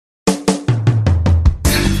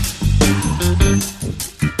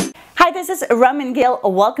is Raman Gill.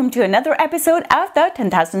 Welcome to another episode of the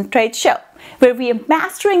 10,000 Trades Show, where we are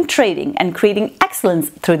mastering trading and creating excellence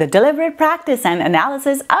through the deliberate practice and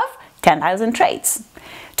analysis of 10,000 trades.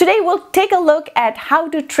 Today we'll take a look at how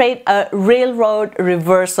to trade a railroad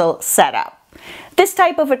reversal setup. This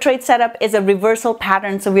type of a trade setup is a reversal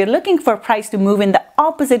pattern, so we're looking for price to move in the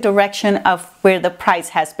opposite direction of where the price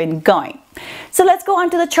has been going. So let's go on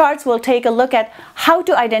to the charts. We'll take a look at how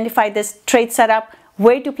to identify this trade setup,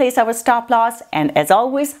 where to place our stop loss, and as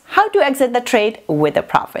always, how to exit the trade with a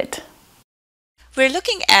profit. We're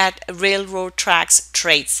looking at railroad tracks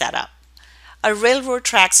trade setup. A railroad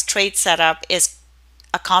tracks trade setup is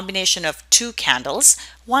a combination of two candles.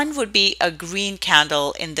 One would be a green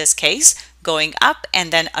candle in this case going up,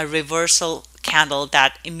 and then a reversal candle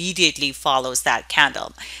that immediately follows that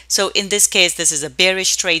candle. So in this case, this is a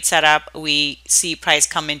bearish trade setup. We see price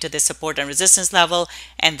come into the support and resistance level,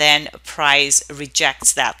 and then price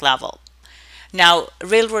rejects that level. Now,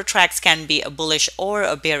 railroad tracks can be a bullish or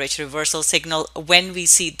a bearish reversal signal. When we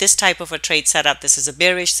see this type of a trade setup, this is a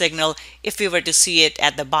bearish signal. If we were to see it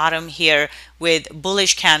at the bottom here with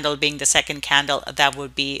bullish candle being the second candle, that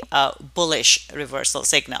would be a bullish reversal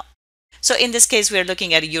signal. So in this case, we're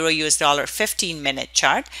looking at a Euro US dollar 15-minute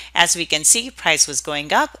chart. As we can see, price was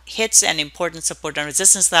going up, hits an important support and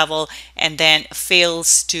resistance level, and then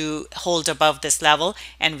fails to hold above this level.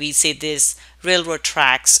 And we see this railroad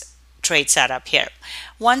tracks trade setup here.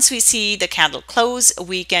 Once we see the candle close,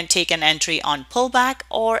 we can take an entry on pullback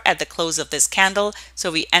or at the close of this candle.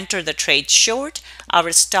 So we enter the trade short.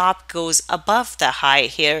 Our stop goes above the high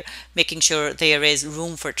here, making sure there is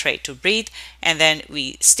room for trade to breathe. And then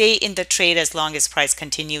we stay in the trade as long as price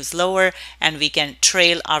continues lower, and we can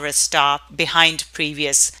trail our stop behind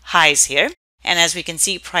previous highs here. And as we can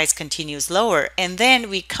see, price continues lower. And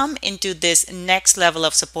then we come into this next level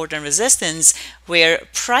of support and resistance where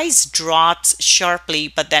price drops sharply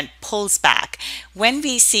but then pulls back. When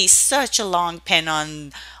we see such a long pin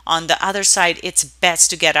on the other side, it's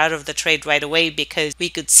best to get out of the trade right away, because we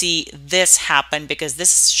could see this happen, because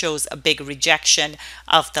this shows a big rejection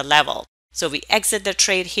of the level. So we exit the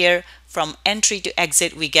trade here. From entry to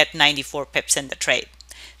exit, we get 94 pips in the trade.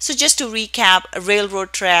 So just to recap, a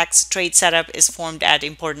railroad tracks trade setup is formed at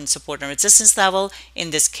important support and resistance level. In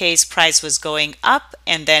this case, price was going up,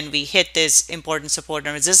 and then we hit this important support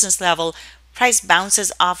and resistance level. Price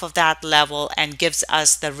bounces off of that level and gives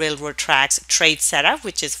us the railroad tracks trade setup,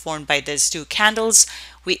 which is formed by these two candles.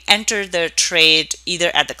 We enter the trade either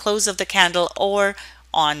at the close of the candle or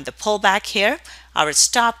on the pullback here. Our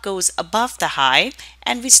stop goes above the high,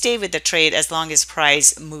 and we stay with the trade as long as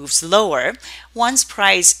price moves lower. Once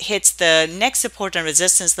price hits the next support and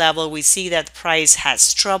resistance level, we see that price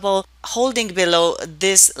has trouble holding below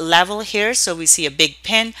this level here. So we see a big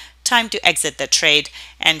pin. Time to exit the trade,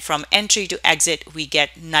 and from entry to exit, we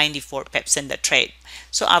get 94 pips in the trade.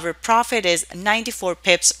 So our profit is 94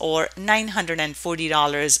 pips or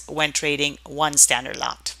 $940 when trading one standard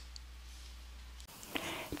lot.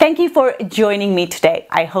 Thank you for joining me today.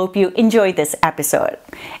 I hope you enjoyed this episode.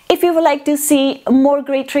 If you would like to see more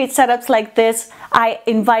great trade setups like this, I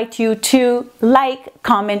invite you to like,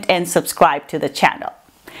 comment, and subscribe to the channel.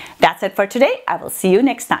 That's it for today. I will see you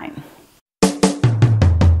next time.